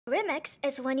Remix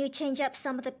is when you change up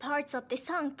some of the parts of the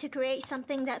song to create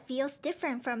something that feels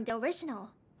different from the original.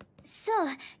 So,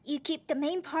 you keep the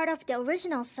main part of the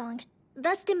original song.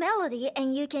 That's the melody,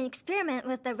 and you can experiment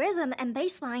with the rhythm and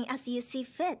bass line as you see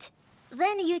fit.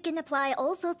 Then you can apply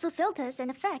all sorts of filters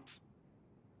and effects.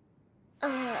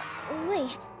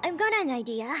 Wait, I've got an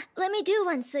idea. Let me do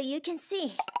one so you can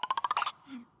see.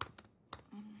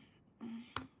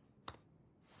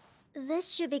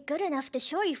 This should be good enough to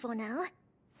show you for now.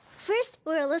 First,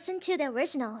 we'll listen to the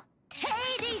original.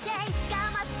 Hey DJ,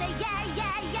 가마세, yeah,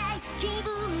 yeah, yeah. 기분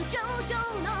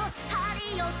조종의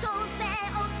하리 오토세,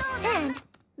 오토나. And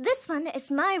this one is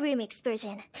my remix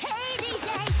version. Hey DJ,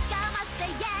 가마세,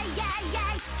 yeah, yeah,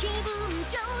 yeah. 기분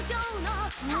조종의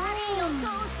하리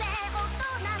오토세,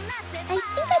 오토나. I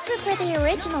think I prefer the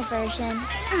original version.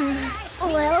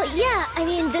 Well, yeah, I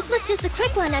mean, this was just a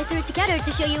quick one I threw together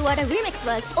to show you what a remix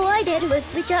was. All I did was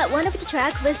switch out one of the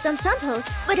track with some samples.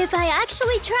 But if I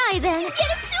actually try, then...